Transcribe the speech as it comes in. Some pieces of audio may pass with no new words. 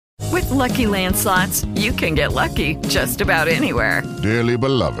Lucky Land Slots, you can get lucky just about anywhere. Dearly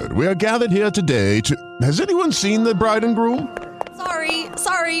beloved, we are gathered here today to... Has anyone seen the bride and groom?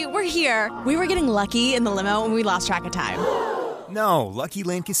 Sorry, we're here. We were getting lucky in the limo and we lost track of time. No, Lucky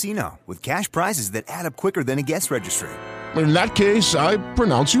Land Casino, with cash prizes that add up quicker than a guest registry. In that case, I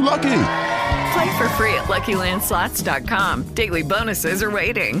pronounce you lucky. Play for free at LuckyLandSlots.com. Daily bonuses are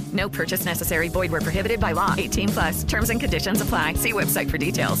waiting. No purchase necessary. Void where prohibited by law. 18+. Terms and conditions apply. See website for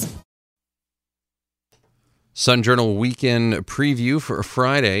details. Sun Journal Weekend Preview for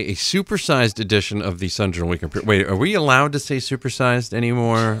Friday, a supersized edition of the Sun Journal Weekend Preview. Wait, are we allowed to say supersized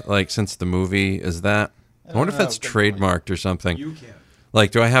anymore? Like, since the movie, is that? I wonder if that's trademarked or something. You can.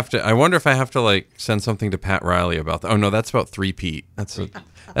 Like, do I have to? I wonder if I have to like send something to Pat Riley about that. Oh no, that's about three-peat.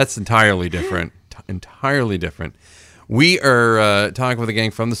 That's entirely different. Entirely different. We are talking with a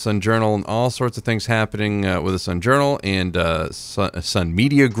gang from the Sun Journal and all sorts of things happening with the Sun Journal and Sun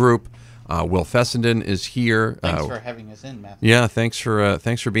Media Group. Will Fessenden is here. Thanks for having us in, Matthew. Yeah, thanks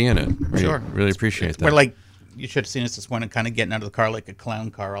for being in. Sure, really appreciate that. We're like, you should have seen us this morning, kind of getting out of the car like a clown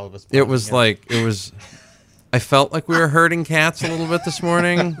car. All of us. It was. I felt like we were herding cats a little bit this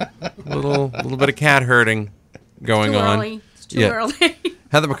morning. A little bit of cat herding going on. It's too early.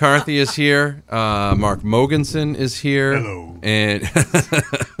 Heather McCarthy is here. Mark Mogensen is here. Hello. And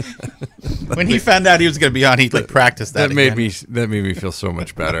when he found out he was going to be on, he like practiced that. That made me feel so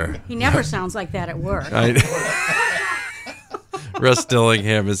much better. He never sounds like that at work. Russ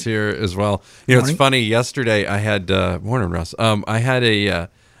Dillingham is here as well. You know, it's funny. Yesterday, I had morning, Russ. I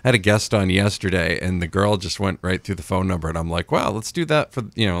had a guest on yesterday, and the girl just went right through the phone number, and I'm like, "Wow, let's do that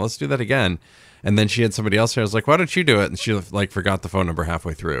let's do that again." And then she had somebody else here. I was like, "Why don't you do it?" And she like forgot the phone number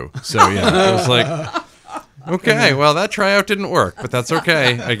halfway through. So yeah, I was like, "Okay, well that tryout didn't work, but that's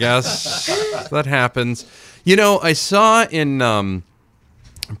okay, I guess that happens." You know, I saw in. I'm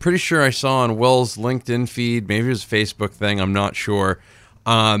pretty sure I saw on Will's LinkedIn feed, maybe it was a Facebook thing, I'm not sure.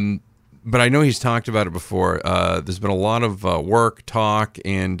 But I know he's talked about it before. There's been a lot of work, talk,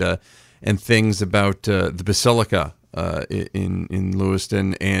 and things about the Basilica in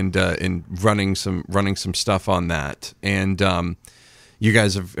Lewiston, and in running some stuff on that. And you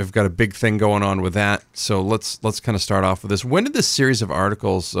guys have got a big thing going on with that. So let's kind of start off with this. When did this series of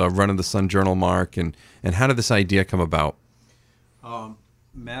articles run in the Sun Journal, Mark, and how did this idea come about?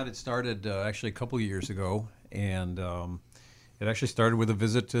 Matt, it started actually a couple of years ago, and it actually started with a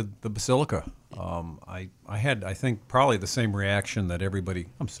visit to the Basilica. I had, I think, probably the same reaction that everybody.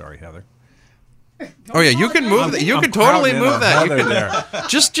 I'm sorry, Heather. Oh yeah, you can move that. You can totally move that. You can there.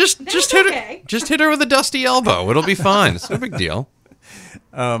 Just hit her. Just hit her with a dusty elbow. It'll be fine. It's no big deal.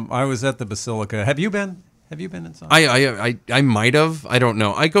 I was at the Basilica. Have you been? Have you been inside? I might have. I don't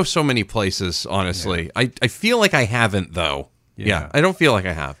know. I go so many places, honestly. Yeah. I feel like I haven't though. Yeah, I don't feel like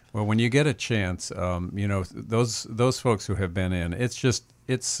I have. Well, when you get a chance, you know, those folks who have been in, it's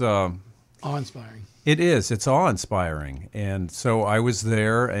awe-inspiring. It is. It's awe-inspiring. And so I was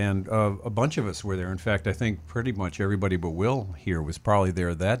there, and a bunch of us were there. In fact, I think pretty much everybody but Will here was probably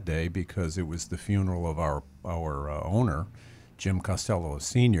there that day because it was the funeral of our owner, Jim Costello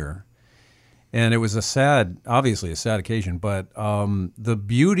Sr., and it was obviously a sad occasion, but the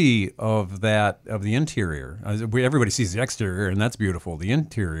beauty of the interior, everybody sees the exterior, and that's beautiful. The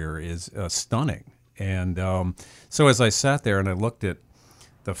interior is stunning. And so as I sat there and I looked at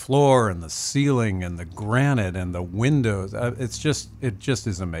the floor and the ceiling and the granite and the windows, it just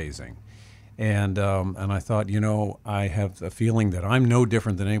is amazing. And I thought, you know, I have a feeling that I'm no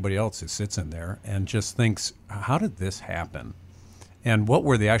different than anybody else who sits in there and just thinks, how did this happen? And what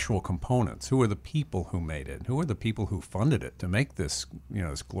were the actual components? Who were the people who made it? Who were the people who funded it to make this, you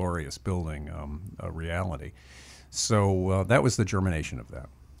know, this glorious building a reality? So that was the germination of that.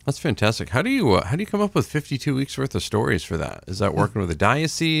 That's fantastic. How do you come up with 52 weeks worth of stories for that? Is that working with the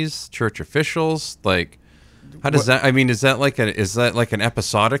diocese, church officials? Like, how does that? I mean, is that like an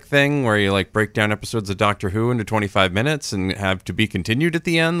episodic thing where you like break down episodes of Doctor Who into 25 minutes and have to be continued at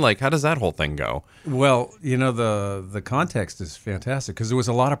the end? Like, how does that whole thing go? Well, you know, the context is fantastic because there was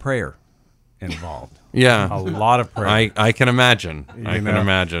a lot of prayer involved. Yeah, a lot of prayer. I can imagine. I can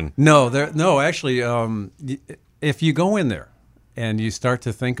imagine. No, actually, if you go in there and you start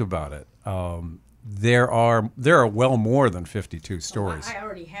to think about it, there are well more than 52 stories. I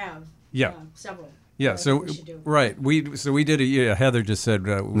already have. Yeah. Several. Yeah, so right, we did Heather just said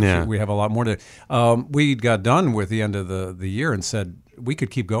we have a lot more to. We got done with the end of the year and said we could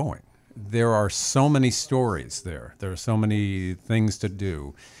keep going. There are so many stories there. There are so many things to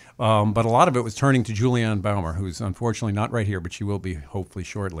do, but a lot of it was turning to Julianne Baumer, who's unfortunately not right here, but she will be hopefully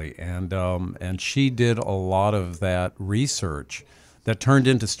shortly. And she did a lot of that research that turned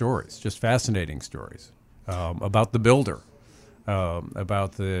into stories, just fascinating stories about the builder.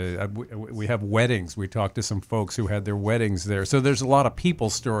 About we have weddings. We talked to some folks who had their weddings there. So there's a lot of people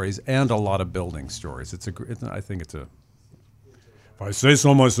stories and a lot of building stories. I think it's a, if I say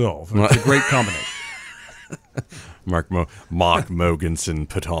so myself, it's a great combination. Mark Mogensen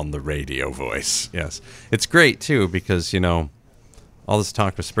put on the radio voice. Yes, it's great too because all this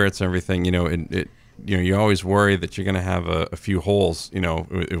talk with spirits and everything. You always worry that you're going to have a few holes,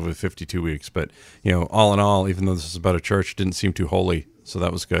 with 52 weeks. But, all in all, even though this is about a church, it didn't seem too holy. So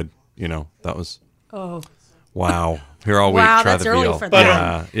that was good. That was, wow. Here all week, Wow, try that's the early veal. for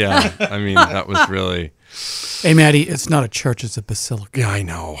that. Yeah. I mean, that was really. Hey, Maddie, it's not a church, it's a basilica. Yeah, I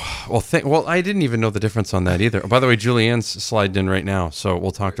know. Well, I didn't even know the difference on that either. Oh, by the way, Julianne's sliding in right now. So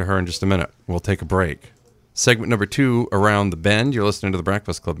we'll talk to her in just a minute. We'll take a break. Segment number 2, Around the Bend. You're listening to the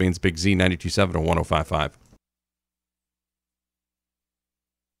Breakfast Club. Means Big Z, 92.7 and 105.5.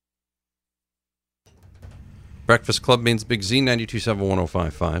 Breakfast Club means Big Z, 92.7,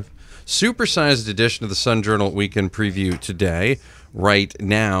 105.5. Supersized edition of the Sun Journal Weekend Preview today. Right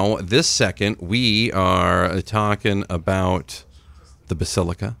now, this second, we are talking about the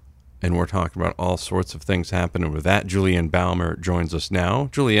Basilica. And we're talking about all sorts of things happening with that. Julianne Balmer joins us now.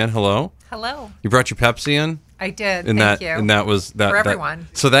 Julianne, hello. Hello. You brought your Pepsi in? I did. Thank you. And that was that for everyone.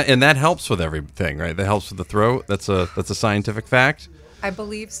 That helps with everything, right? That helps with the throat. That's a scientific fact. I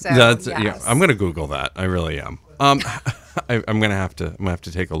believe so. Yes. Yeah, I'm going to Google that. I really am. I'm going to have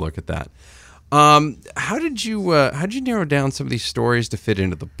to take a look at that. How did you narrow down some of these stories to fit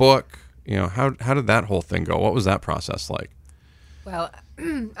into the book? How did that whole thing go? What was that process like? Well,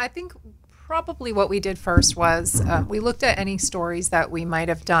 I think probably what we did first was we looked at any stories that we might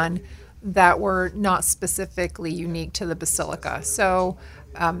have done that were not specifically unique to the Basilica. So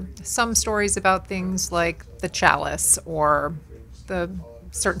some stories about things like the chalice or the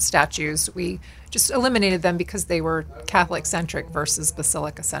certain statues, we just eliminated them because they were Catholic-centric versus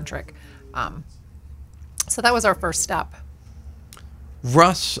Basilica-centric. So that was our first step.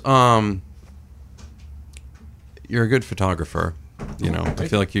 Russ, you're a good photographer. I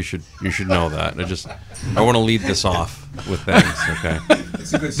feel like you should know that. I want to lead this off with things. Okay.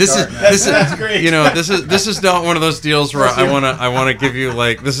 It's a good This start. is great. this is not one of those deals where I want to give you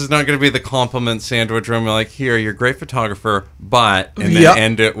this is not going to be the compliment sandwich where I'm like, here, you're a great photographer, but and then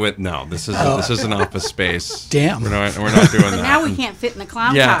end it with no. This is an Office Space. Damn. We're not doing that. Now we can't fit in the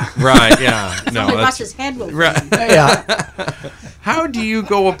clown Yeah, car. right. Yeah, no. Only That's, Russ's head will right. Yeah. How do you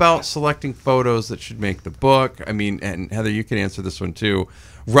go about selecting photos that should make the book? I mean, and Heather, you can answer this one too.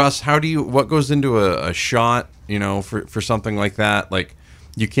 Russ, what goes into a shot, for something like that? Like,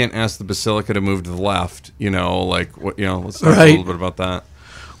 you can't ask the Basilica to move to the left, let's talk a little bit about that.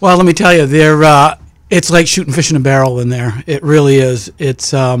 Well, let me tell you, it's like shooting fish in a barrel in there. It really is.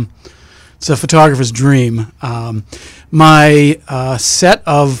 It's a photographer's dream. My set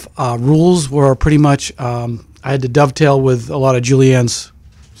of rules were pretty much, I had to dovetail with a lot of Julianne's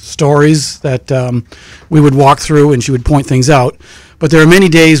stories that we would walk through and she would point things out. But there are many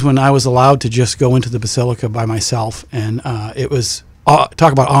days when I was allowed to just go into the Basilica by myself, and it was,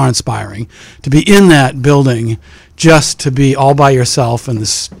 talk about awe-inspiring, to be in that building, just to be all by yourself and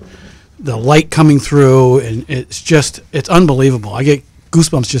the light coming through, and it's unbelievable. I get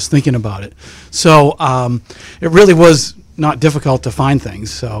goosebumps just thinking about it. So it really was not difficult to find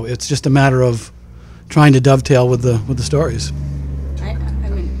things. So it's just a matter of trying to dovetail with the stories. I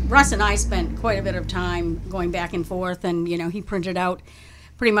mean, Russ and I spent quite a bit of time going back and forth, and he printed out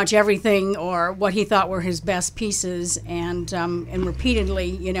pretty much everything or what he thought were his best pieces, and repeatedly,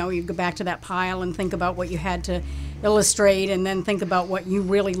 you go back to that pile and think about what you had to illustrate, and then think about what you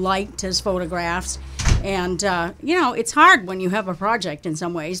really liked as photographs. And it's hard when you have a project in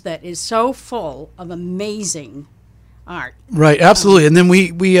some ways that is so full of amazing art. Right, absolutely. And then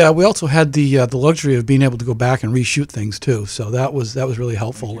we also had the luxury of being able to go back and reshoot things too. So that was really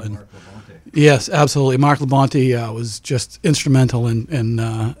helpful. And yes, absolutely. Mark Labonte was just instrumental in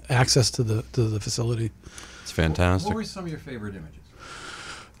access to the facility. It's fantastic. What were some of your favorite images?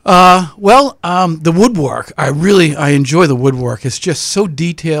 The woodwork. I enjoy the woodwork. It's just so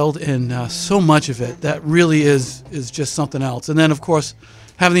detailed, and so much of it that really is just something else. And then, of course,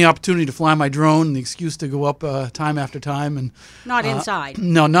 having the opportunity to fly my drone and the excuse to go up time after time, and Not inside.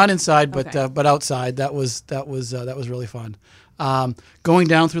 No, not inside, Okay. but outside. That was really fun. Going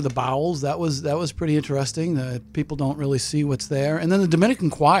down through the bowels, that was pretty interesting. People don't really see what's there. And then the Dominican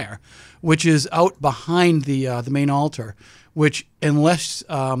choir, which is out behind the main altar, which unless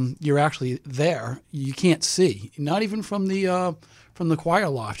you're actually there, you can't see. Not even from the choir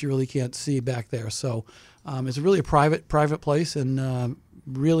loft, you really can't see back there. So It's really a private place, and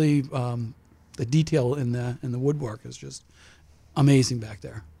really the detail in the woodwork is just amazing back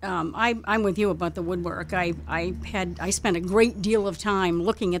there. I'm with you about the woodwork. I spent a great deal of time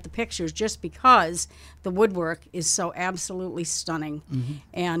looking at the pictures just because the woodwork is so absolutely stunning,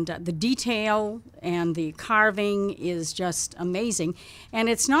 and the detail and the carving is just amazing. And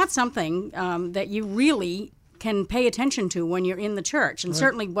it's not something that you really can pay attention to when you're in the church, and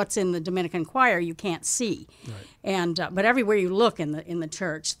certainly what's in the Dominican choir you can't see. And but everywhere you look in the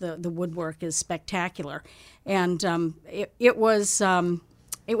church, the woodwork is spectacular. And it was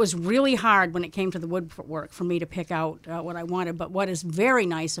really hard when it came to the woodwork for me to pick out what I wanted. But what is very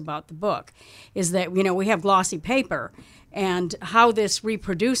nice about the book is that, you know, we have glossy paper, and how this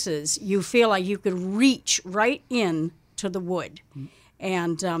reproduces, you feel like you could reach right in to the wood.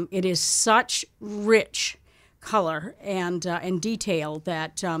 And it is such rich color and detail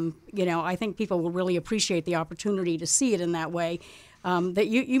that, you know, I think people will really appreciate the opportunity to see it in that way. That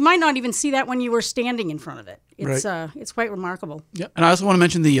you might not even see that when you were standing in front of it. It's quite remarkable. Yeah, and I also want to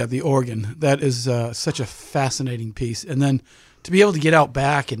mention the organ. That is such a fascinating piece. And then to be able to get out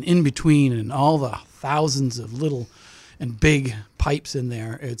back and in between and all the thousands of little and big pipes in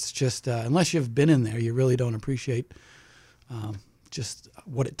there, it's just, unless you've been in there, you really don't appreciate just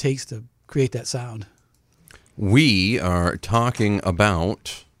what it takes to create that sound. We are talking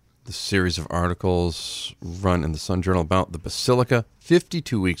about the series of articles run in the Sun Journal about the Basilica,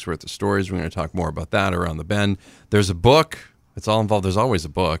 52 weeks worth of stories. We're going to talk more about that around the bend. There's a book. It's all involved. There's always a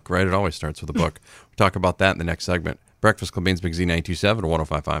book, right? It always starts with a book. We'll talk about that in the next segment. Breakfast Club Beans, Big Z 927 to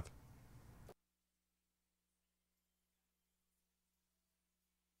 105.5.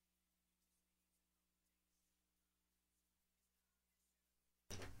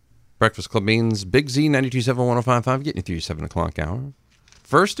 Breakfast Club Beans, Big Z 927 105.5, getting you through your 7 o'clock hour.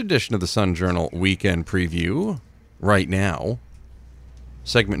 First edition of the Sun Journal Weekend Preview right now.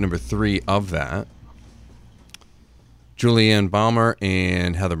 Segment number 3 of that. Julianne Balmer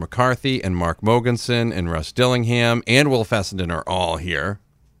and Heather McCarthy and Mark Mogensen and Russ Dillingham and Will Fessenden are all here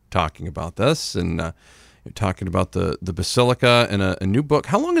talking about this, and talking about the Basilica and a new book.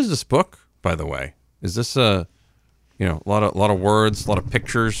 How long is this book, by the way? Is this a lot of words, a lot of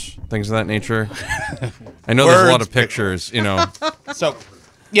pictures, things of that nature? I know there's a lot of pictures, So,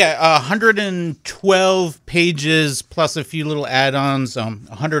 yeah, 112 pages plus a few little add-ons,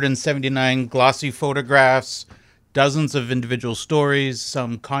 179 glossy photographs, dozens of individual stories,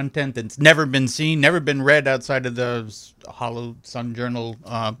 some content that's never been seen, never been read outside of the Hollow Sun Journal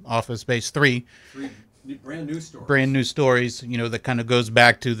office space. Three brand new stories. That kind of goes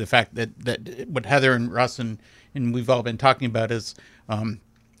back to the fact that what Heather and Russ and we've all been talking about is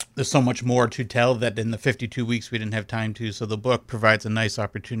there's so much more to tell that in the 52 weeks we didn't have time to. So the book provides a nice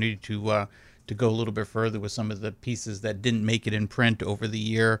opportunity to go a little bit further with some of the pieces that didn't make it in print over the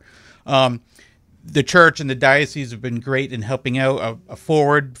year. The church and the diocese have been great in helping out. A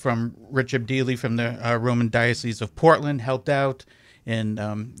forward from Rich Abdili from the Roman Diocese of Portland helped out, and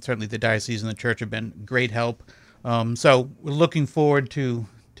certainly the diocese and the church have been great help. So we're looking forward to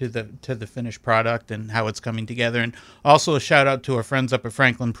the finished product and how it's coming together. And also a shout out to our friends up at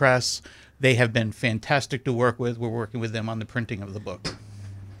Franklin Press. They have been fantastic to work with. We're working with them on the printing of the book.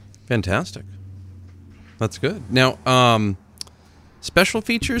 Fantastic. That's good. Now, special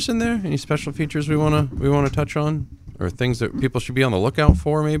features in there? Any special features we want to touch on, or things that people should be on the lookout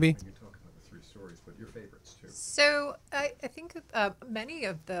for? Maybe. You talk about the 3 stories, but your favorites too. So I think many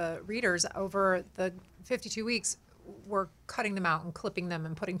of the readers over the 52 weeks were cutting them out and clipping them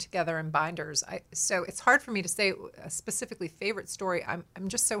and putting together in binders. So it's hard for me to say a specifically favorite story. I'm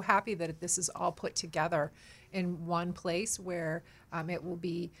just so happy that this is all put together in one place where it will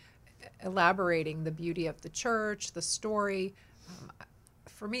be elaborating the beauty of the church, the story.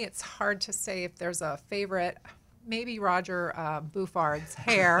 For me, it's hard to say if there's a favorite. Maybe Roger Bouffard's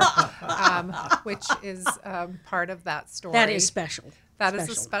hair, which is part of that story. That is special. That is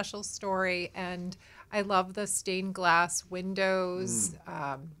a special story, and I love the stained glass windows.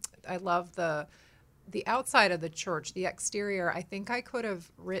 I love the outside of the church, the exterior. I think I could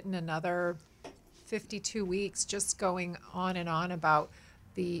have written another 52 weeks just going on and on about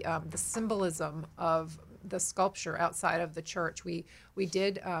the symbolism of the sculpture outside of the church. We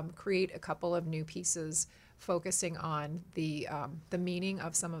did create a couple of new pieces focusing on the meaning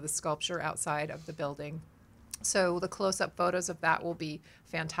of some of the sculpture outside of the building. So the close-up photos of that will be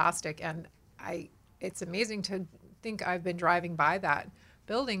fantastic, and it's amazing to think I've been driving by that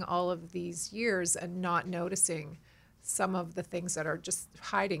building all of these years and not noticing some of the things that are just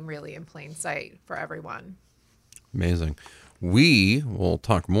hiding really in plain sight for everyone. Amazing. We will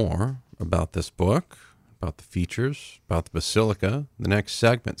talk more about this book, about the features, about the Basilica. The next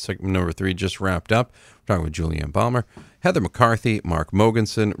segment number 3, just wrapped up. We're talking with Julianne Balmer, Heather McCarthy, Mark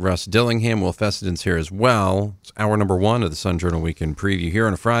Mogensen, Russ Dillingham. Will Fessenden here as well. It's hour number 1 of the Sun Journal Weekend Preview here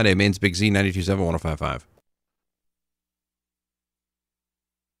on a Friday. Maine's Big Z, 92.7, 105.5.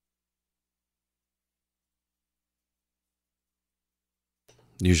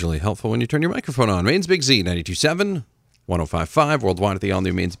 Usually helpful when you turn your microphone on. Maine's Big Z, 92.7, 105.5, worldwide at the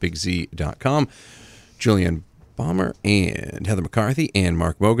all-new mainsbigz.com. Julianne Balmer and Heather McCarthy and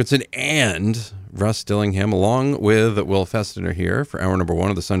Mark Mogensen and Russ Dillingham, along with Will Fessenden here for hour number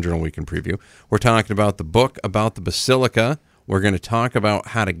 1 of the Sun Journal Weekend Preview. We're talking about the book about the Basilica. We're going to talk about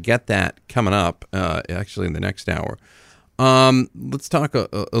how to get that coming up, actually in the next hour. Let's talk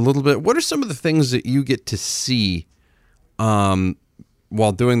a little bit. What are some of the things that you get to see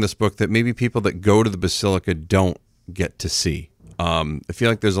while doing this book that maybe people that go to the Basilica don't get to see? I feel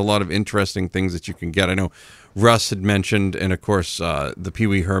like there's a lot of interesting things that you can get. I know Russ had mentioned, and of course, the Pee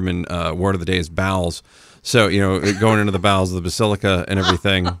Wee Herman word of the day is bowels. So, going into the bowels of the Basilica and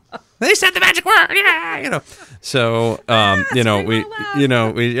everything. They said the magic word, yeah, So,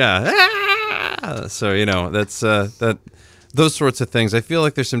 So, that's that. Those sorts of things. I feel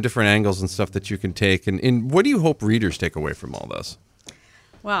like there's some different angles and stuff that you can take. And what do you hope readers take away from all this?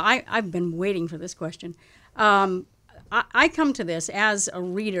 Well, I've been waiting for this question. I come to this as a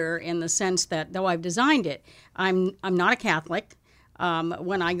reader in the sense that though I've designed it, I'm not a Catholic.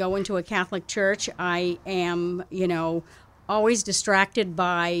 When I go into a Catholic church, I am, always distracted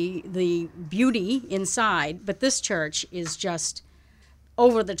by the beauty inside. But this church is just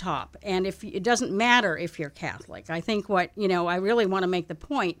over the top. And it doesn't matter if you're Catholic. I think I really want to make the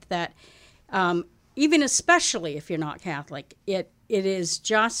point that even especially if you're not Catholic, it is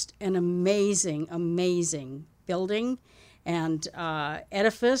just an amazing, amazing building and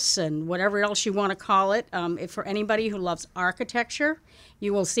edifice and whatever else you want to call it. For anybody who loves architecture,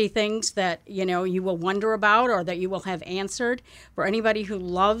 you will see things that you will wonder about or that you will have answered. For anybody who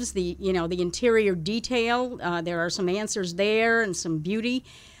loves the interior detail, there are some answers there and some beauty.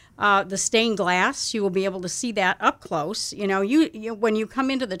 The stained glass, you will be able to see that up close. You when you come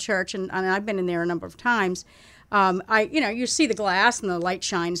into the church, and I've been in there a number of times. You see the glass and the light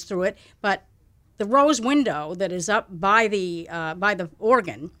shines through it, but the rose window that is up by the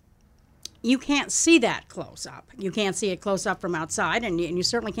organ, you can't see that close up. You can't see it close up from outside, and you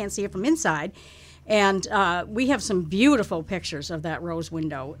certainly can't see it from inside. And we have some beautiful pictures of that rose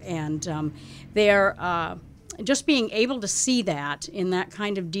window, and just being able to see that in that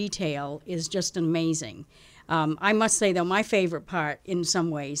kind of detail is just amazing. I must say, though, my favorite part in some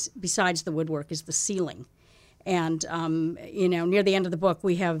ways, besides the woodwork, is the ceiling. And, near the end of the book,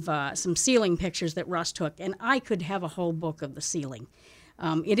 we have some ceiling pictures that Russ took, and I could have a whole book of the ceiling.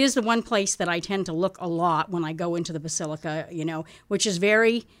 It is the one place that I tend to look a lot when I go into the Basilica, which is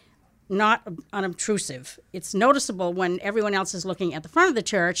very not unobtrusive. It's noticeable when everyone else is looking at the front of the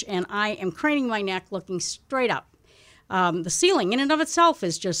church, and I am craning my neck looking straight up. The ceiling in and of itself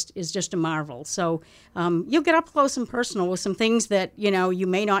is just a marvel. So you'll get up close and personal with some things that you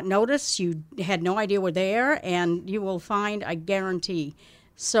may not notice, you had no idea were there, and you will find, I guarantee,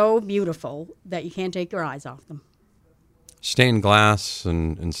 so beautiful that you can't take your eyes off them. Stained glass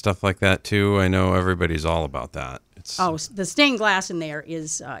and stuff like that too. I know everybody's all about that. The stained glass in there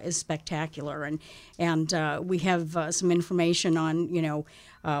is spectacular, and we have some information on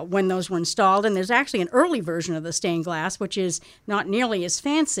when those were installed. And there's actually an early version of the stained glass, which is not nearly as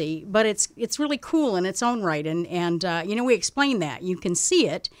fancy, but it's really cool in its own right. And we explain that you can see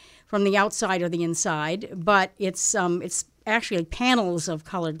it from the outside or the inside, but it's actually panels of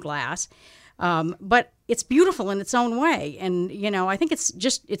colored glass. But it's beautiful in its own way, and I think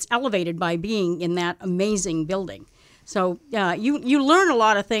it's elevated by being in that amazing building. So you learn a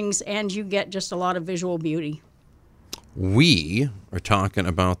lot of things, and you get just a lot of visual beauty. We are talking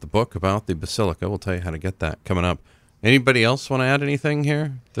about the book about the Basilica. We'll tell you how to get that coming up. Anybody else want to add anything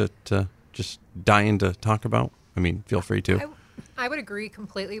here that just dying to talk about? I mean, feel free to. I would agree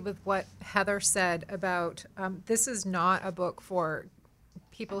completely with what Heather said about this is not a book for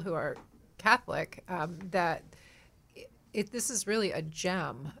people who are Catholic, this is really a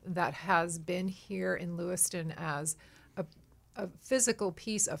gem that has been here in Lewiston as a physical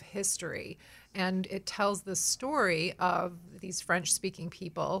piece of history. And it tells the story of these French-speaking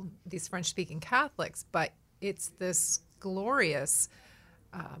people, these French-speaking Catholics, but it's this glorious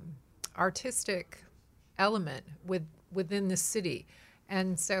artistic element within the city.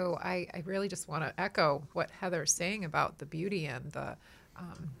 And so I really just want to echo what Heather's saying about the beauty and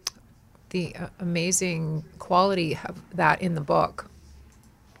the amazing quality of that in the book.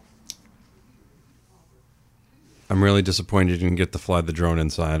 I'm really disappointed you didn't get to fly the drone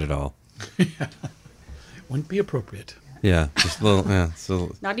inside at all. Wouldn't be appropriate. Yeah, just a little. Yeah,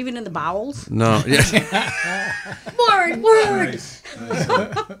 so Not even in the bowels. no. Yeah. Word.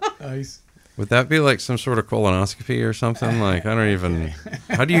 Nice. Would that be like some sort of colonoscopy or something? Like, I don't even.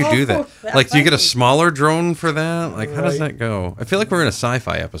 How do you do that? Like, do you get a smaller drone for that? Like, how does that go? I feel like we're in a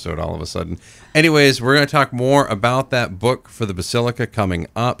sci-fi episode all of a sudden. Anyways, we're going to talk more about that book for the Basilica coming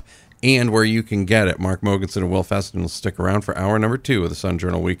up and where you can get it. Mark Mogensen and Will Fessenden will stick around for hour number 2 of the Sun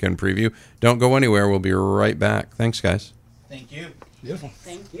Journal Weekend Preview. Don't go anywhere. We'll be right back. Thanks, guys. Thank you. Beautiful.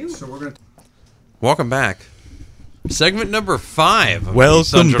 Thank you. So we're going to... Welcome back. Segment number 5 of Welcome the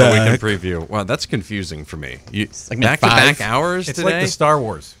Sun Journal back. Weekend Preview. Wow, that's confusing for me. You Segment back-to-back 5? hours It's today? like the Star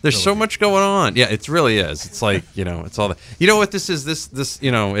Wars. There's so trilogy. much going on. Yeah, it really is. It's like, it's all that. You know what this is? This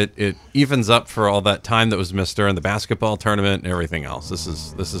it evens up for all that time that was missed during the basketball tournament and everything else. This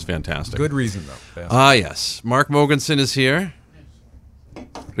is fantastic. Good reason, though. Yes. Mark Mogensen is here.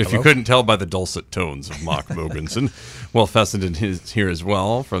 If you couldn't tell by the dulcet tones of Mark Mogensen, Will Fessenden is here as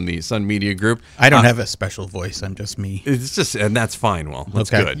well from the Sun Media Group. I don't have a special voice. I'm just me. It's just, and that's fine, Will.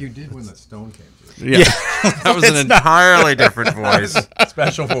 That's Okay. good. You did when the stone came through. Yeah. That was an entirely different voice.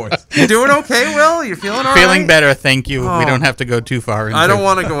 Special voice. You doing okay, Will? You feeling all right? Feeling better, thank you. Oh. We don't have to go too far into I don't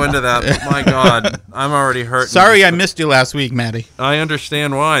want to go into that. But my God, I'm already hurting. Sorry I missed you last week, Maddie. I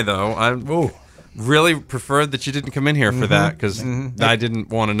understand why, though. I really preferred that you didn't come in here for that because I didn't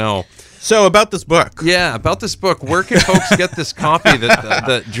want to know. So, about this book. Yeah, about this book. Where can folks get this copy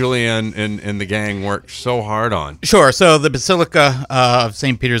that Julianne and the gang worked so hard on? Sure. So, the Basilica of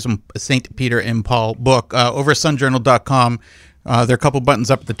St. Peter and Paul book over sunjournal.com. There are a couple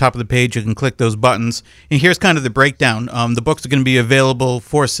buttons up at the top of the page. You can click those buttons. And here's kind of the breakdown. The books are going to be available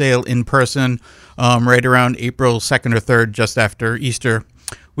for sale in person right around April 2nd or 3rd, just after Easter.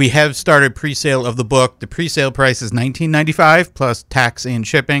 We have started pre-sale of the book. The pre-sale price is $19.95 plus tax and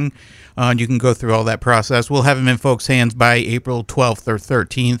shipping. You can go through all that process. We'll have them in folks' hands by April 12th or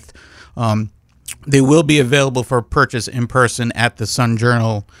 13th. They will be available for purchase in person at the Sun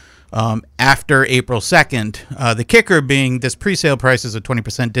Journal after April 2nd. The kicker being this pre-sale price is a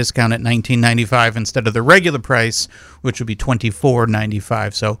 20% discount at $19.95 instead of the regular price, which would be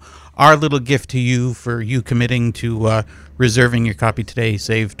 $24.95. So our little gift to you for you committing to reserving your copy today,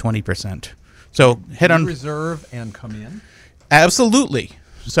 save 20%. So head on. Reserve and come in. Absolutely.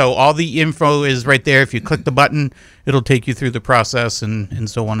 So all the info is right there. If you click the button, it'll take you through the process and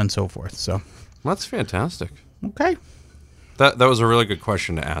so on and so forth. So That's fantastic. okay. That was a really good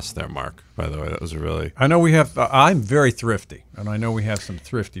question to ask there, Mark, by the way. That was a really... I know we have, I'm very thrifty, and I know we have some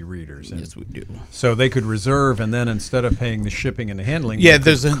thrifty readers. And Yes, we do. so they could reserve, and then instead of paying the shipping and the handling, Yeah, they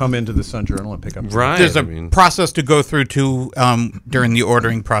there's could a- come into the Sun Journal and pick up. Right. There's a I mean- process to go through to during the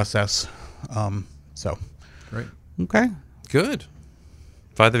ordering process. So Great. okay. Good.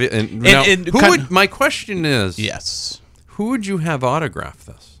 Now, my question is, Yes. who would you have autograph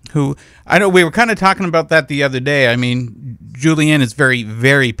this? Who I know we were kind of talking about that the other day. I mean, Julianne is very,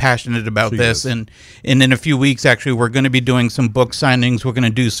 very passionate about this, and in a few weeks, actually, we're going to be doing some book signings. We're going to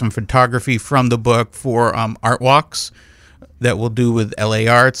do some photography from the book for art walks that we'll do with LA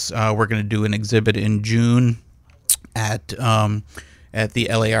Arts. We're going to do an exhibit in June at the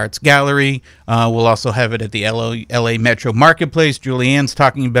LA Arts Gallery. We'll also have it at the LA Metro Marketplace. Julianne's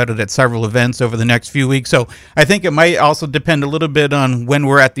talking about it at several events over the next few weeks. So I think it might also depend a little bit on when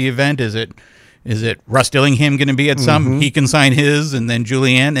we're at the event. Is it Russ Dillingham going to be at some? He can sign his, and then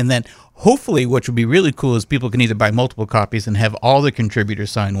Julianne, and then hopefully what would be really cool is people can either buy multiple copies and have all the contributors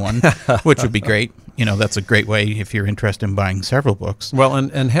sign one, which would be great. That's a great way if you're interested in buying several books. Well,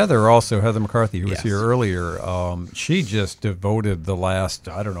 and Heather McCarthy, who was Yes. here earlier, she just devoted the last,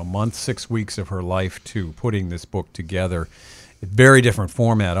 month, 6 weeks of her life to putting this book together. Very different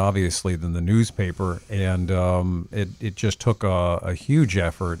format, obviously, than the newspaper, and it just took a huge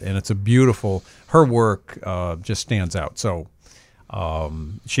effort, and it's a beautiful, her work just stands out. So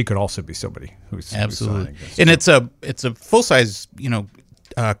she could also be somebody who's Absolutely, signing this. and it's a full size,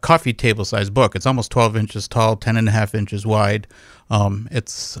 coffee table size book. It's almost 12 inches tall, 10.5 inches wide.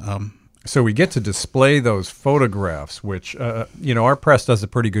 So we get to display those photographs, which, our press does a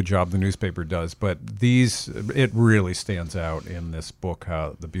pretty good job, the newspaper does, but it really stands out in this book,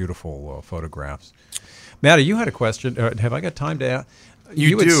 the beautiful photographs. Maddie, you had a question. Have I got time to ask?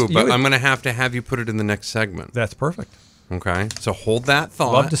 I'm going to have you put it in the next segment. That's perfect. Okay, so hold that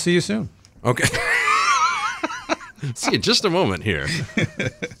thought. Love to see you soon. Okay. See you in just a moment here.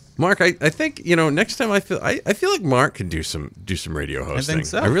 Mark, I think next time I feel like Mark could do some radio hosting. I think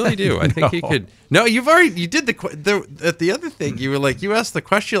so. I really do. I think he could. No, you did the other thing. You were like, you asked the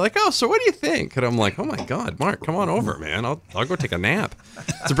question, you're like, oh, so what do you think? And I'm like, oh my God, Mark, come on over, man. I'll go take a nap.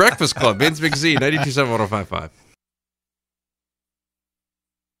 It's a Breakfast Club. Maine's Big Z, 92.7 1055.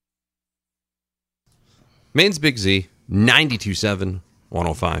 Maine's Big Z, 92.7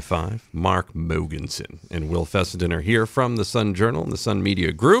 1055. Mark Mogensen and Will Fessenden are here from the Sun Journal and the Sun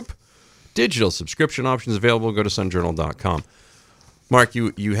Media Group. Digital subscription options available. Go to sunjournal.com. Mark,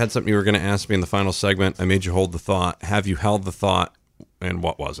 you had something you were going to ask me in the final segment. I made you hold the thought. Have you held the thought? And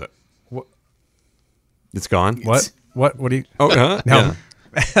what was it? What? It's gone? What? What do you... Oh, no. Yeah.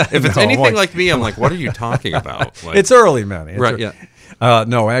 If it's anything like me, I'm like, what are you talking about? Like, it's early, man. Right, yeah.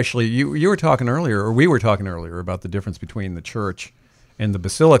 No, actually, you were talking earlier, or we were talking earlier about the difference between the church and the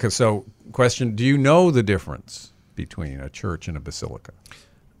basilica. So, question, do you know the difference between a church and a basilica?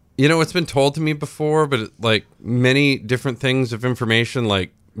 It's been told to me before, but like many different things of information,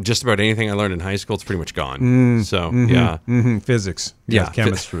 like just about anything I learned in high school, it's pretty much gone. Physics. Yeah.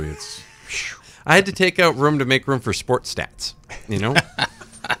 Chemistry. It's... I had to take out room to make room for sports stats,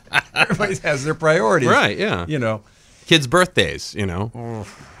 Everybody has their priorities. Right, yeah. Kids' birthdays, Oh,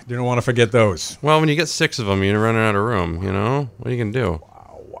 you don't want to forget those. Well, when you get 6 of them, you're running out of room, What are you going to do?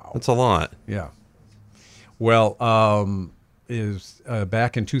 Wow. That's a lot. Yeah. Well,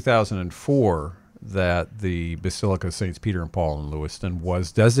 back in 2004 that the Basilica of Saints Peter and Paul in Lewiston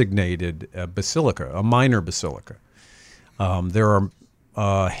was designated a basilica, a minor basilica. There are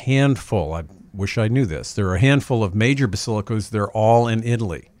a handful, I wish I knew this, there are a handful of major basilicas. They're all in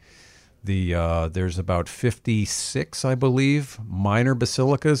Italy. There's about 56, I believe, minor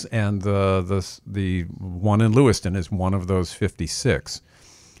basilicas, and the one in Lewiston is one of those 56.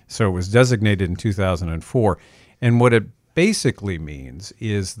 So it was designated in 2004. And what it basically means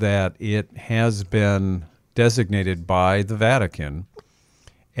is that it has been designated by the Vatican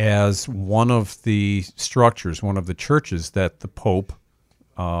as one of the structures, one of the churches that the Pope,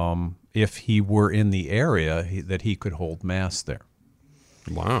 if he were in the area, that he could hold Mass there.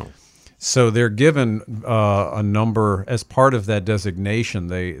 Wow. So they're given a number as part of that designation.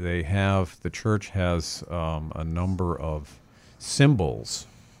 The church has a number of symbols.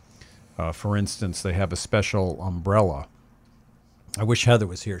 For instance, they have a special umbrella. I wish Heather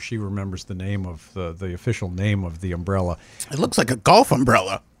was here. She remembers the name of the official name of the umbrella. It looks like a golf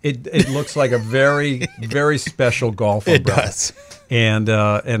umbrella. It looks like a very, very special golf umbrella. It does. And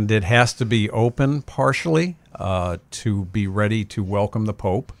it has to be open partially to be ready to welcome the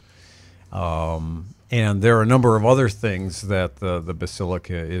Pope. And there are a number of other things that the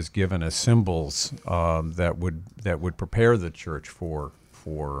basilica is given as symbols that would prepare the church for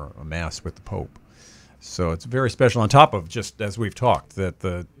a Mass with the Pope. So it's very special. On top of, just as we've talked, that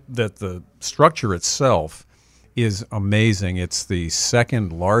the structure itself is amazing. It's the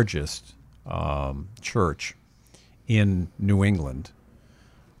second largest church in New England.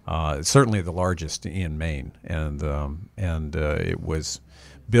 It's certainly the largest in Maine, and it was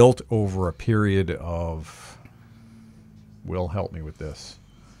built over a period of, Will, help me with this,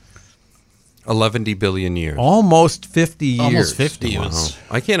 11 billion years. Almost 50 years. Almost 50 Wow. years.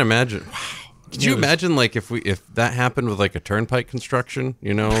 I can't imagine. Wow. Could you imagine, like, if that happened with like a turnpike construction?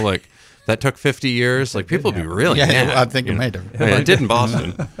 Like that took 50 years. Like people would be really mad. I think it might have. Yeah, it did in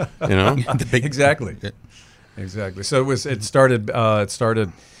Boston. Exactly. Exactly. So it started in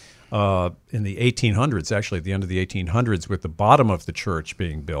the 1800s, actually at the end of the 1800s, with the bottom of the church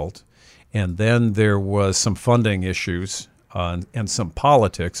being built, and then there was some funding issues and some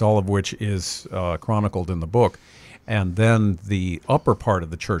politics, all of which is chronicled in the book. And then the upper part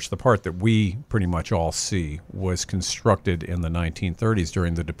of the church, the part that we pretty much all see, was constructed in the 1930s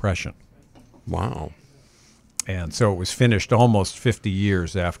during the Depression. Wow. And so it was finished almost 50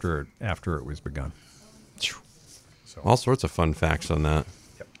 years after it was begun. So. All sorts of fun facts on that.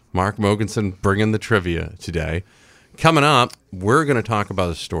 Yep. Mark Mogensen bringing the trivia today. Coming up, we're going to talk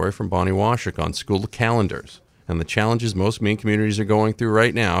about a story from Bonnie Washik on school calendars and the challenges most Maine communities are going through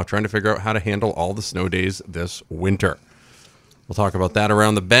right now, trying to figure out how to handle all the snow days this winter. We'll talk about that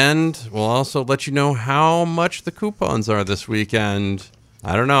around the bend. We'll also let you know how much the coupons are this weekend.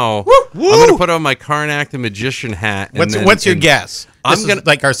 I don't know. Woo! I'm going to put on my Karnak the Magician hat. What's your guess? This is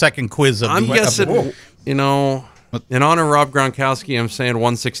like our second quiz of I'm the guessing, in honor of Rob Gronkowski, I'm saying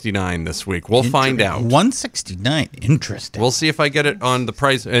 169 this week. We'll find out. 169. Interesting. We'll see if I get it on the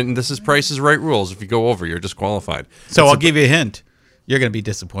price. And this is Price is Right rules. If you go over, you're disqualified. So I'll give you a hint. You're going to be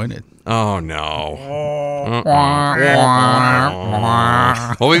disappointed. Oh, no.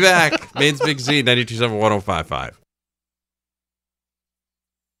 We'll be back. Maine's Big Z, 92.7 1055.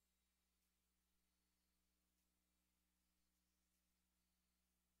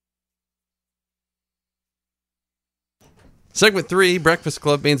 Segment 3, Breakfast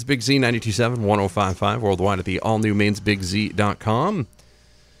Club, Maine's Big Z, 92.7, 105.5, worldwide at the all-new mainsbigz.com.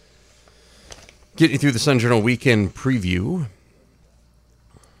 Getting you through the Sun Journal Weekend Preview.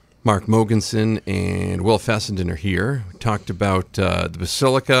 Mark Mogensen and Will Fessenden are here. We talked about the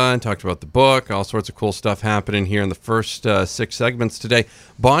Basilica and talked about the book, all sorts of cool stuff happening here in the first 6 segments today.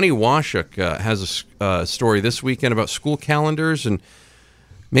 Bonnie Washuk has a story this weekend about school calendars and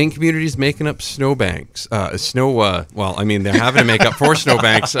Maine communities making up snowbanks. They're having to make up for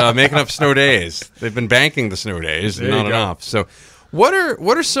snowbanks, making up snow days. They've been banking the snow days, not enough. So what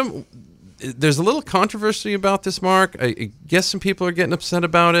are some... There's a little controversy about this, Mark. I guess some people are getting upset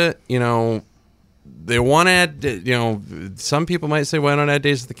about it. They want to add, some people might say, why don't add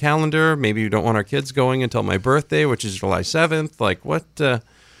days to the calendar? Maybe you don't want our kids going until my birthday, which is July 7th. Like, what's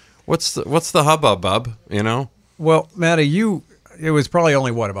the hubbub, Well, Matty, it was probably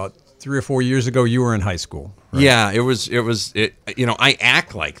only, about 3 or 4 years ago you were in high school, right? Yeah, it was, I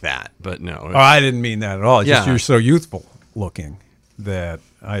act like that, but no. Oh, I didn't mean that at all. It's just you're so youthful looking that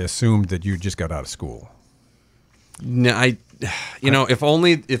I assumed that you just got out of school. No, if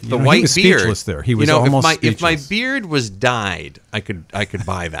the he white was beard, speechless there. He was almost speechless. If my beard was dyed, I could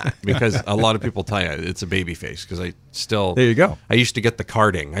buy that because a lot of people tell you it's a baby face because I still there you go. I used to get the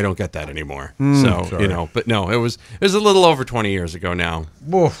carding. I don't get that anymore. Sorry. But no, it was a little over 20 years ago now.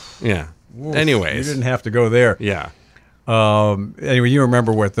 Woof. Yeah. Woof. Anyways, you didn't have to go there. Yeah. Anyway, you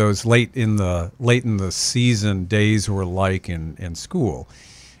remember what those late in the season days were like in school,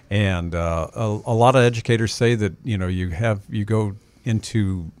 and a lot of educators say that you go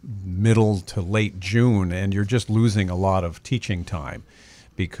into middle to late June and you're just losing a lot of teaching time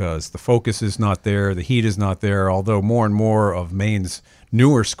because the focus is not there, the heat is not there. Although more and more of Maine's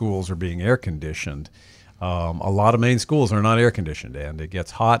newer schools are being air conditioned, a lot of Maine schools are not air conditioned, and it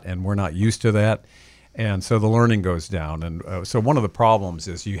gets hot, and we're not used to that. And so the learning goes down. And so one of the problems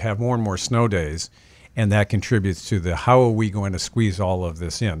is you have more and more snow days, and that contributes to how are we going to squeeze all of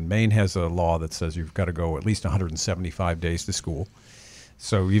this in? Maine has a law that says you've got to go at least 175 days to school.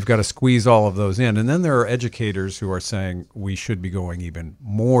 So you've got to squeeze all of those in. And then there are educators who are saying we should be going even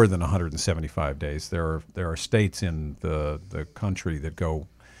more than 175 days. There are states in the country that go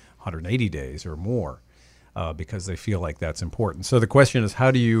 180 days or more. Because they feel like that's important. So the question is, how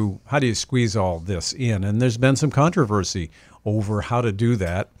do you squeeze all this in? And there's been some controversy over how to do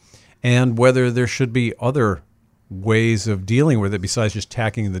that, and whether there should be other ways of dealing with it besides just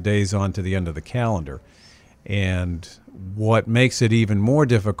tacking the days on to the end of the calendar. And what makes it even more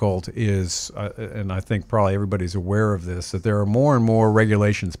difficult is, and I think probably everybody's aware of this, that there are more and more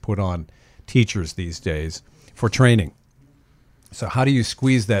regulations put on teachers these days for training. So how do you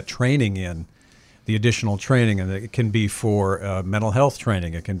squeeze that training in? The additional training, and it can be for mental health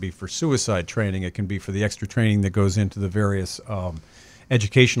training, it can be for suicide training, it can be for the extra training that goes into the various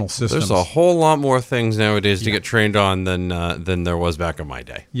educational systems. There's a whole lot more things nowadays to get trained on than there was back in my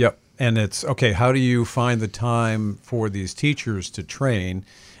day. Yep, and it's, okay, how do you find the time for these teachers to train?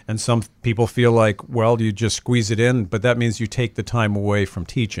 And some people feel like, well, you just squeeze it in, but that means you take the time away from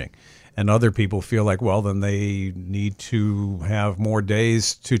teaching. And other people feel like, well, then they need to have more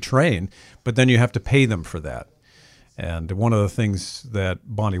days to train, but then you have to pay them for that. And one of the things that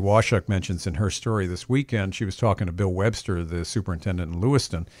Bonnie Washuk mentions in her story this weekend, she was talking to Bill Webster, the superintendent in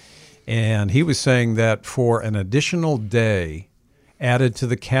Lewiston, and he was saying that for an additional day added to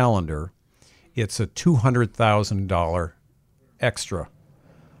the calendar, it's a $200,000 extra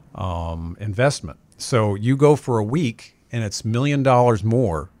investment. So you go for a week, and it's $1 million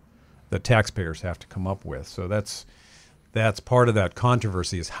more that taxpayers have to come up with. So that's part of that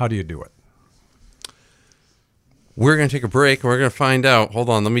controversy, is how do you do it? We're going to take a break, and we're going to find out. Hold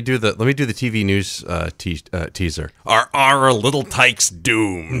on, let me do the TV news teaser. Are our little tykes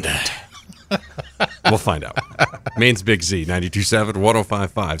doomed? We'll find out. Maine's Big Z, 92.7,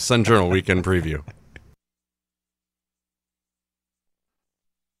 105.5, Sun Journal Weekend Preview.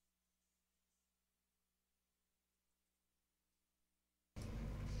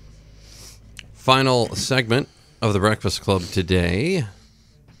 Final segment of the Breakfast Club today.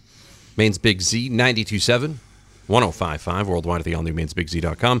 Maine's Big Z, 92.7, 105.5, worldwide at the all-new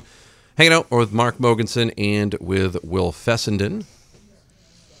mainsbigz.com. Hanging out with Mark Mogensen and with Will Fessenden.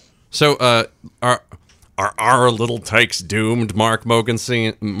 So, are our little tykes doomed, Mark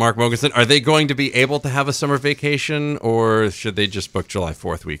Mogensen? Are they going to be able to have a summer vacation, or should they just book July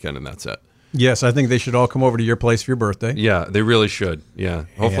 4th weekend and that's it? Yes, I think they should all come over to your place for your birthday. Yeah, they really should. Yeah,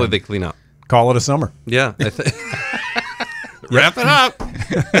 hopefully they clean up. Call it a summer. Yeah. Wrap it up.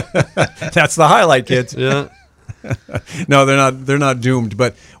 That's the highlight, kids. Yeah. No, they're not doomed.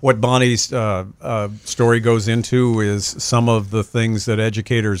 But what Bonnie's story goes into is some of the things that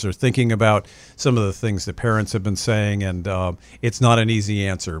educators are thinking about, some of the things that parents have been saying, and it's not an easy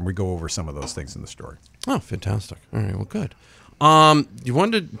answer. And we go over some of those things in the story. Oh, fantastic! All right, well, good. You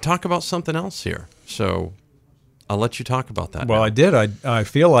wanted to talk about something else here, so I'll let you talk about that. Well, now. I did. I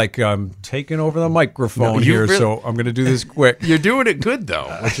feel like I'm taking over the microphone here, so I'm going to do this quick. You're doing it good,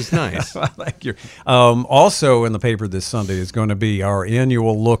 though, which is nice. Thank you. Also in the paper this Sunday is going to be our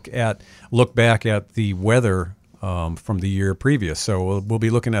annual look back at the weather from the year previous. So we'll be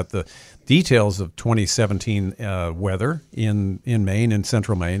looking at the details of 2017 weather in Maine, in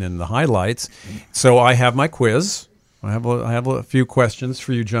central Maine, and the highlights. So I have my quiz. I have a few questions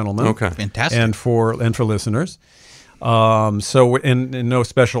for you gentlemen. Okay. Fantastic. And for listeners. So in no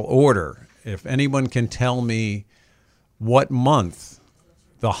special order, if anyone can tell me what month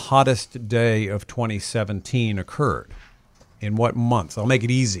the hottest day of 2017 occurred, in what month? I'll make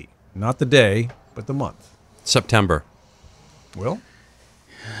it easy. Not the day, but the month. September. Will?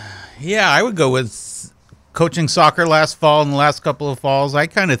 Yeah, I would go with coaching soccer last fall and the last couple of falls. I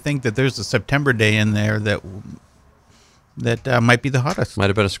kind of think that there's a September day in there that might be the hottest. Might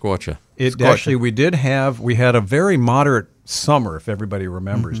have been a scorcher. Actually, we had a very moderate summer, if everybody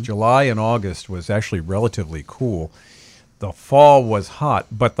remembers. Mm-hmm. July and August was actually relatively cool. The fall was hot,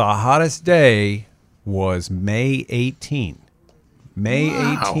 but the hottest day was May 18. May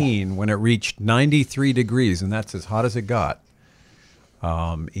 18, when it reached 93 degrees, and that's as hot as it got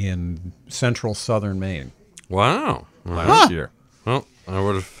in central southern Maine. Wow. Last year. Well, I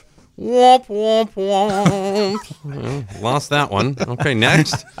would have... Womp, womp, womp. Lost that one. Okay,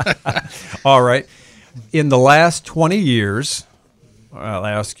 next. All right. In the last 20 years, I'll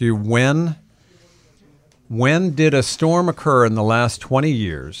ask you, when did a storm occur in the last 20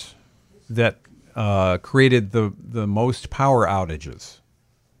 years that created the most power outages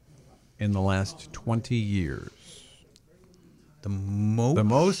in the last 20 years? The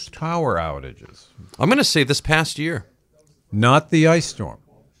most power outages. I'm going to say this past year. Not the ice storm.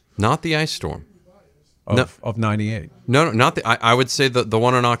 Not the ice storm. Of 98. No, not the... I would say the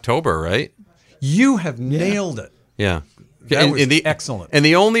one in October, right? You have nailed it. Yeah. That was excellent. And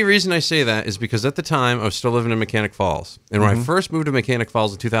the only reason I say that is because at the time I was still living in Mechanic Falls. And when I first moved to Mechanic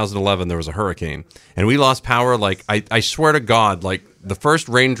Falls in 2011, there was a hurricane. And we lost power, like, I swear to God, like, the first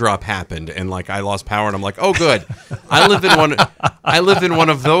raindrop happened and, like, I lost power and I'm like, oh, good. I live in one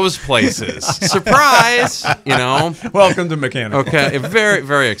of those places. Surprise! You know? Welcome to Mechanic Falls. Okay, very,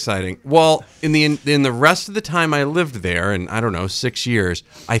 very exciting. Well, in the rest of the time I lived there, and I don't know, 6 years,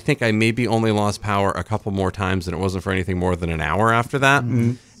 I think I maybe only lost power a couple more times, and it wasn't for anything more than an hour after that.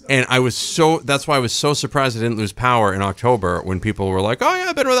 Mm-hmm. And that's why I was so surprised I didn't lose power in October when people were like, oh yeah,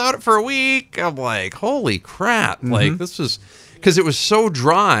 I've been without it for a week. I'm like, holy crap. Mm-hmm. Like, this was, because it was so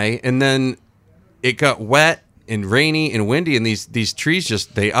dry, and then it got wet and rainy and windy, and these trees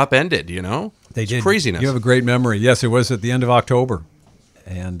just, they upended, you know? They did. Craziness. You have a great memory. Yes, it was at the end of October.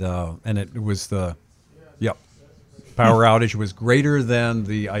 And it was power outage was greater than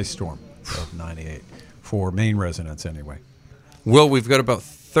the ice storm of 98 for Maine residents anyway. Will, we've got about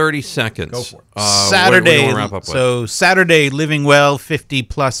 30 seconds. Go for it. Saturday. What do you wrap up with? So Saturday, Living Well 50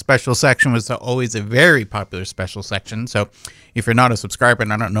 plus special section was always a very popular special section. So if you're not a subscriber,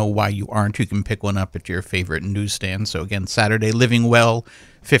 and I don't know why you aren't, you can pick one up at your favorite newsstand. So again, Saturday, Living Well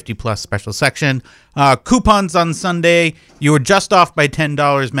 50 plus special section. Coupons on Sunday. You were just off by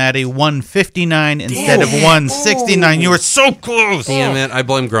 $10, Maddie. $159 instead of $169. You were so close. Damn it! I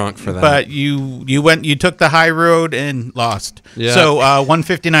blame Gronk for that. But you took the high road and lost. Yeah. So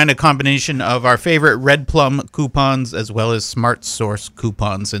 $159, a combination of our favorite Red Plum coupons as well as Smart Source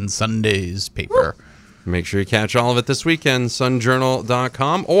coupons in Sunday's paper. Make sure you catch all of it this weekend,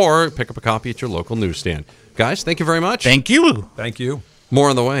 sunjournal.com, or pick up a copy at your local newsstand. Guys, thank you very much. Thank you. Thank you.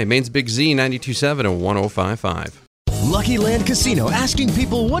 More on the way. Maine's Big Z, 92.7 and 105.5. Lucky Land Casino, asking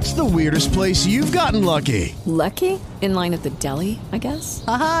people, what's the weirdest place you've gotten lucky? Lucky? In line at the deli, I guess?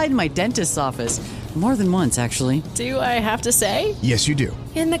 Aha, in my dentist's office. More than once, actually. Do I have to say? Yes, you do.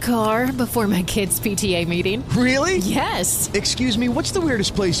 In the car before my kids' PTA meeting. Really? Yes. Excuse me, what's the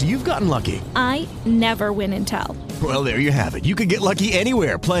weirdest place you've gotten lucky? I never win and tell. Well, there you have it. You can get lucky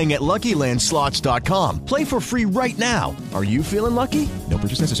anywhere, playing at LuckyLandSlots.com. Play for free right now. Are you feeling lucky? No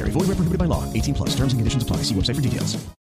purchase necessary. Void where prohibited by law. 18 plus. Terms and conditions apply. See website for details.